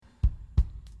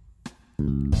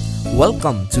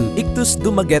Welcome to Ictus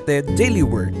Dumaguete Daily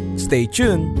Word. Stay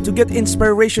tuned to get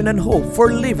inspiration and hope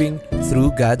for living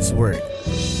through God's Word.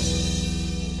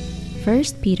 1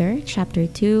 Peter chapter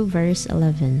 2 verse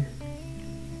 11.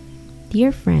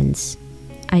 Dear friends,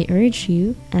 I urge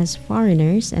you as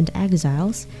foreigners and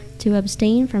exiles to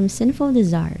abstain from sinful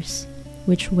desires,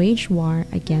 which wage war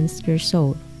against your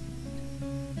soul.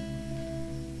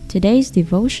 Today's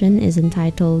devotion is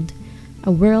entitled,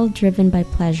 A World Driven by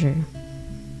Pleasure.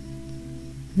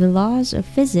 The laws of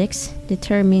physics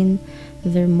determine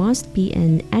there must be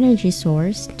an energy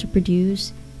source to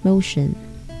produce motion.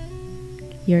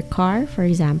 Your car, for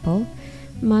example,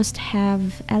 must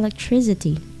have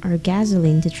electricity or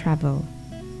gasoline to travel.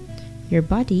 Your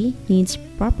body needs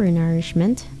proper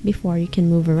nourishment before you can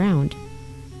move around.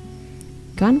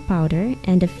 Gunpowder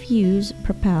and a fuse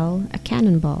propel a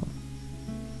cannonball.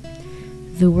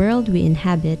 The world we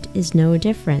inhabit is no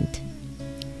different.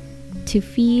 To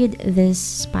feed this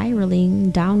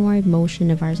spiraling downward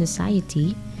motion of our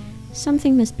society,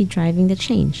 something must be driving the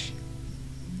change.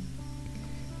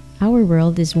 Our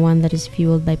world is one that is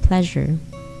fueled by pleasure.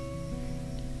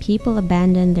 People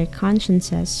abandon their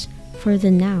consciences for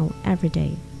the now every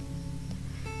day.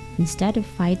 Instead of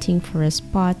fighting for a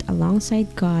spot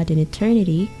alongside God in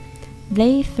eternity,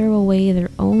 they throw away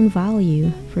their own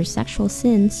value for sexual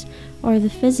sins or the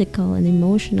physical and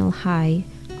emotional high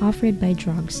offered by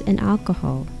drugs and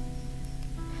alcohol.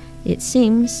 It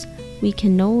seems we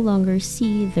can no longer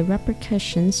see the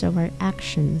repercussions of our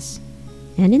actions,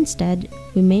 and instead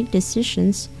we make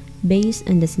decisions based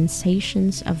on the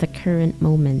sensations of the current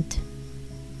moment.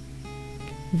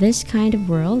 This kind of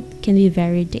world can be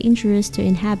very dangerous to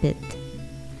inhabit.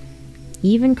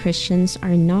 Even Christians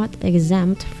are not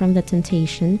exempt from the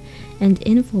temptation and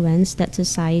influence that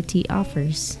society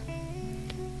offers.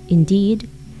 Indeed,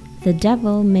 the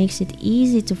devil makes it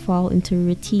easy to fall into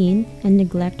routine and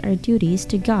neglect our duties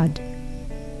to God.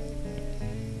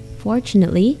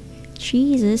 Fortunately,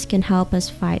 Jesus can help us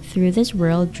fight through this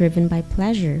world driven by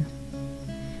pleasure.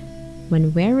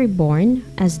 When we're reborn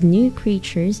as new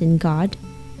creatures in God,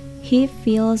 He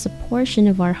fills a portion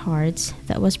of our hearts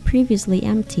that was previously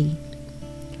empty.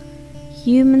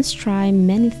 Humans try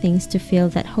many things to fill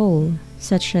that hole,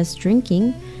 such as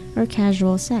drinking or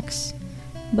casual sex,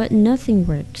 but nothing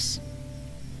works.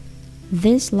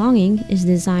 This longing is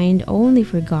designed only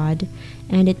for God,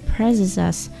 and it presses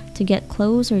us to get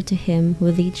closer to Him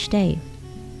with each day.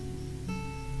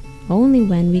 Only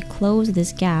when we close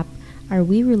this gap are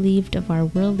we relieved of our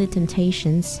worldly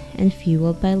temptations and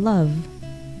fueled by love.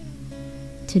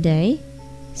 Today,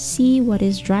 see what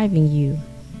is driving you.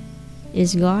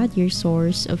 Is God your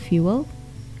source of fuel?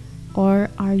 Or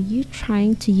are you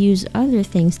trying to use other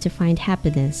things to find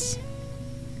happiness?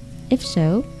 If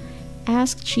so,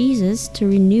 ask Jesus to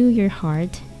renew your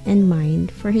heart and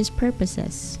mind for His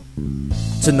purposes.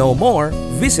 To know more,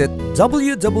 visit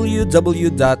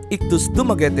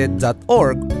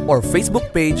www.ictusdumaguete.org or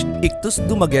Facebook page Ictus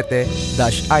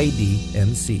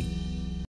Dumaguete-IDNC.